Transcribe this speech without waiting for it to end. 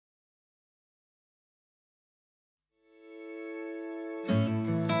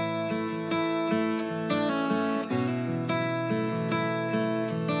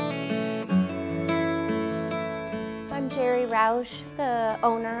Roush, the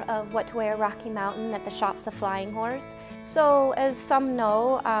owner of What to Wear Rocky Mountain at the Shops of Flying Horse. So as some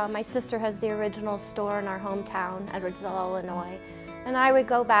know, my sister has the original store in our hometown, Edwardsville, Illinois. And I would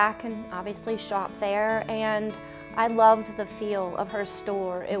go back and obviously shop there, and I loved the feel of her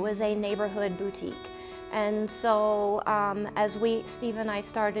store. It was a neighborhood boutique. And so as Steve and I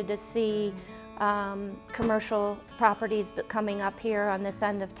started to see commercial properties coming up here on this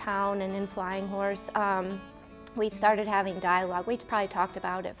end of town and in Flying Horse, we started having dialogue. We probably talked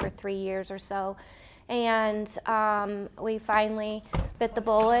about it for 3 years or so. And we finally bit the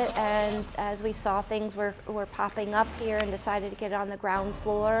bullet, and as we saw things were popping up here, and decided to get on the ground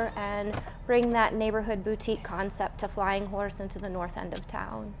floor and bring that neighborhood boutique concept to Flying Horse into the north end of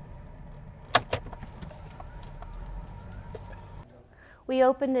town. We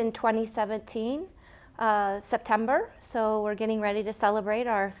opened in 2017, September, so we're getting ready to celebrate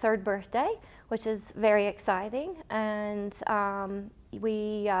our 3rd birthday, which is very exciting. And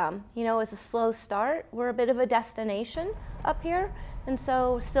you know, it was a slow start. We're a bit of a destination up here, and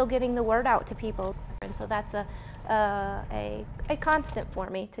so still getting the word out to people. And so that's a constant for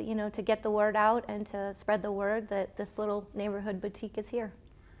me to, you know, to get the word out and to spread the word that this little neighborhood boutique is here.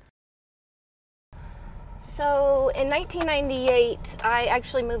 So in 1998, I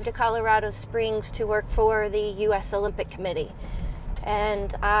actually moved to Colorado Springs to work for the U.S. Olympic Committee.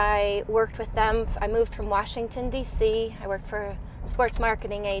 And I worked with them. I moved from Washington, D.C. I worked for a sports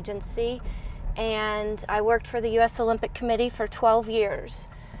marketing agency, and I worked for the U.S. Olympic Committee for 12 years.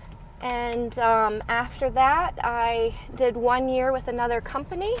 And after that, I did 1 year with another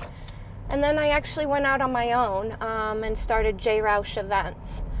company, and then I actually went out on my own and started J. Roush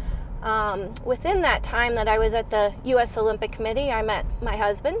Events. Within that time that I was at the U.S. Olympic Committee, I met my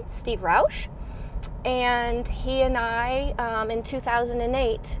husband, Steve Roush, and he and I, in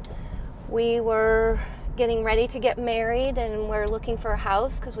 2008, we were getting ready to get married, and we're looking for a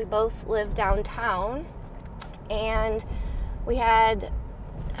house because we both live downtown. And we had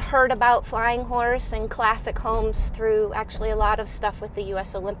heard about Flying Horse and Classic Homes through actually a lot of stuff with the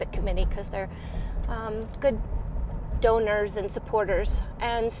U.S. Olympic Committee, because they're good donors and supporters.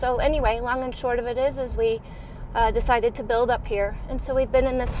 And so anyway, long and short of it is we decided to build up here. And so we've been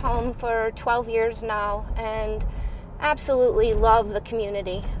in this home for 12 years now, and absolutely love the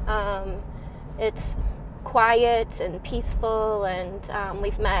community. It's quiet and peaceful, and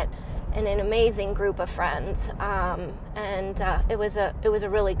we've met an amazing group of friends, and it was a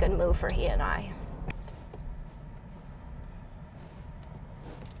really good move for he and I.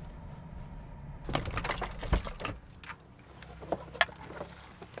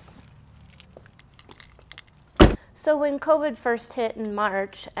 So when COVID first hit in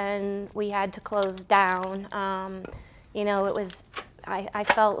March and we had to close down, you know, I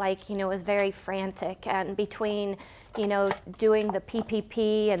felt like, you know, it was very frantic, and between, you know, doing the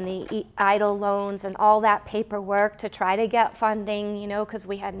PPP and the EIDL loans and all that paperwork to try to get funding, you know, because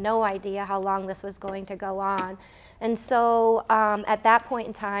we had no idea how long this was going to go on. And so at that point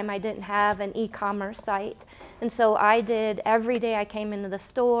in time, I didn't have an e-commerce site. And so I did, every day I came into the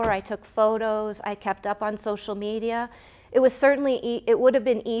store, I took photos, I kept up on social media. It was certainly, it would have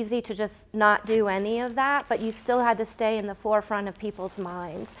been easy to just not do any of that, but you still had to stay in the forefront of people's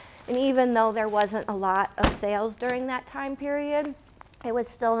minds. And even though there wasn't a lot of sales during that time period, it was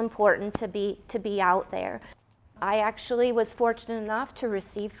still important to be out there. I actually was fortunate enough to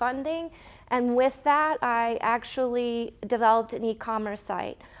receive funding, and with that, I actually developed an e-commerce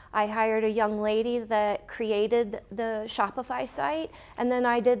site. I hired a young lady that created the Shopify site, and then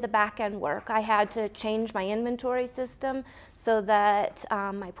I did the back-end work. I had to change my inventory system so that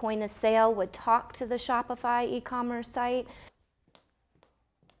my point of sale would talk to the Shopify e-commerce site.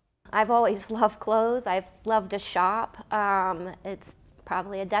 I've always loved clothes. I've loved to shop. It's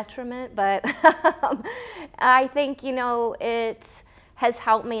probably a detriment, but I think, you know, it has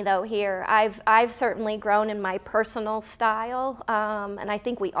helped me though here. I've certainly grown in my personal style, and I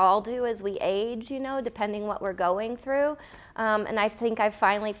think we all do as we age, you know, depending what we're going through. And I think I've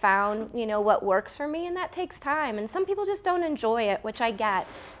finally found, you know, what works for me, and that takes time. And some people just don't enjoy it, which I get.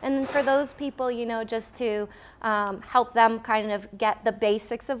 And for those people, you know, just to help them kind of get the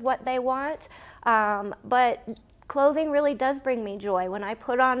basics of what they want. But clothing really does bring me joy. When I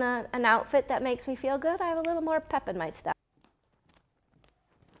put on an outfit that makes me feel good, I have a little more pep in my step.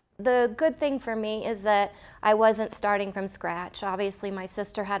 The good thing for me is that I wasn't starting from scratch. Obviously, my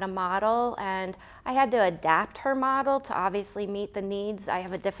sister had a model, and I had to adapt her model to obviously meet the needs. I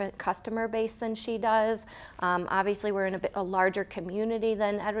have a different customer base than she does. Obviously, we're in a larger community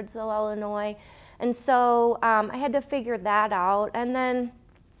than Edwardsville, Illinois. And so I had to figure that out. And then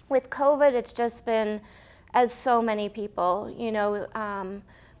with COVID, it's just been as so many people.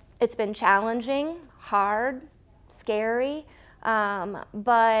 It's been challenging, hard, scary,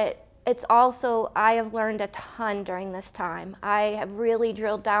 but it's also, I have learned a ton during this time. I have really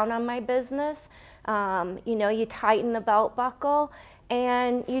drilled down on my business. You tighten the belt buckle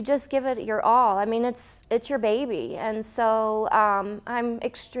and you just give it your all. I mean, it's your baby. And so I'm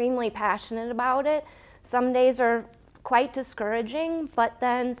extremely passionate about it. Some days are quite discouraging, but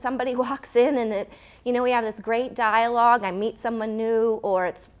then somebody walks in and we have this great dialogue. I meet someone new, or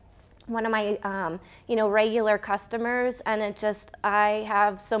it's one of my regular customers, and I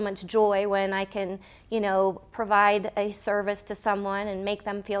have so much joy when I can provide a service to someone and make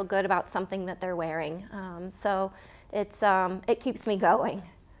them feel good about something that they're wearing. So it keeps me going.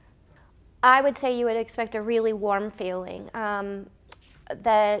 I would say you would expect a really warm feeling,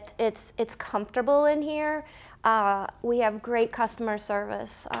 that it's comfortable in here. We have great customer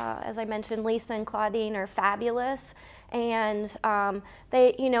service. As I mentioned, Lisa and Claudine are fabulous. And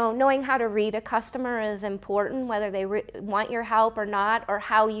knowing how to read a customer is important, whether they want your help or not, or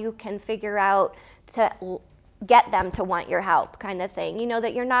how you can figure out to get them to want your help, kind of thing.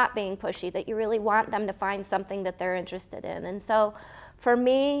 That you're not being pushy, that you really want them to find something that they're interested in. And so for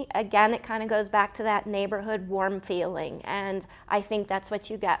me, again, it kind of goes back to that neighborhood warm feeling. And I think that's what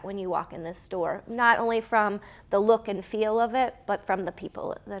you get when you walk in this store, not only from the look and feel of it, but from the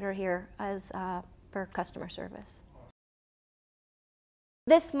people that are here for customer service.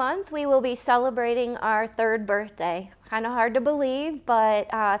 This month we will be celebrating our 3rd birthday. Kind of hard to believe, but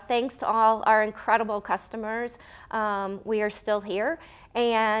thanks to all our incredible customers, we are still here.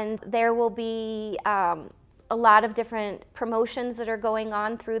 And there will be a lot of different promotions that are going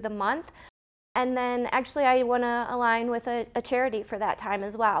on through the month. And then actually I want to align with a charity for that time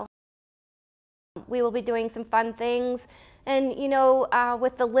as well. We will be doing some fun things. And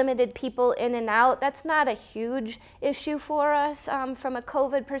with the limited people in and out, that's not a huge issue for us from a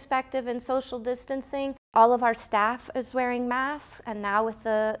COVID perspective and social distancing. All of our staff is wearing masks, and now with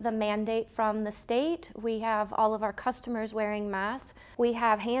the mandate from the state, we have all of our customers wearing masks. We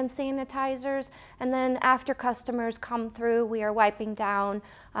have hand sanitizers, and then after customers come through, we are wiping down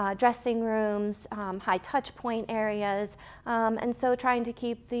dressing rooms, high touch point areas, and so trying to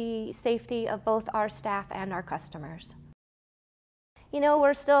keep the safety of both our staff and our customers.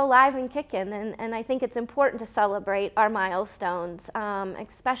 We're still alive and kicking, and I think it's important to celebrate our milestones,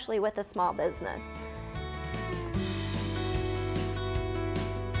 especially with a small business.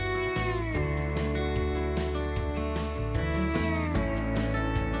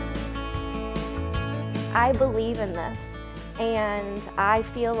 I believe in this, and I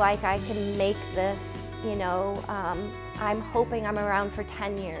feel like I can make this, I'm hoping I'm around for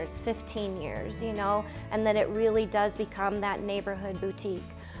 10 years, 15 years, and that it really does become that neighborhood boutique.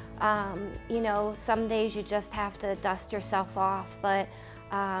 Some days you just have to dust yourself off, but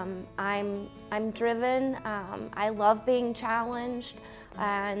I'm driven. I love being challenged,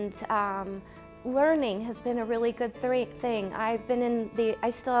 and learning has been a really good thing. I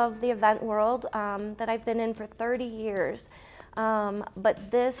still have the event world that I've been in for 30 years. But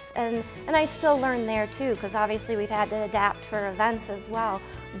this, and I still learn there too, because obviously we've had to adapt for events as well.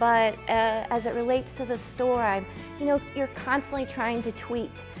 But as it relates to the store, you're constantly trying to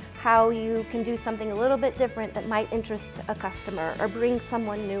tweak how you can do something a little bit different that might interest a customer or bring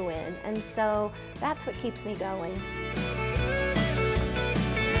someone new in. And so that's what keeps me going.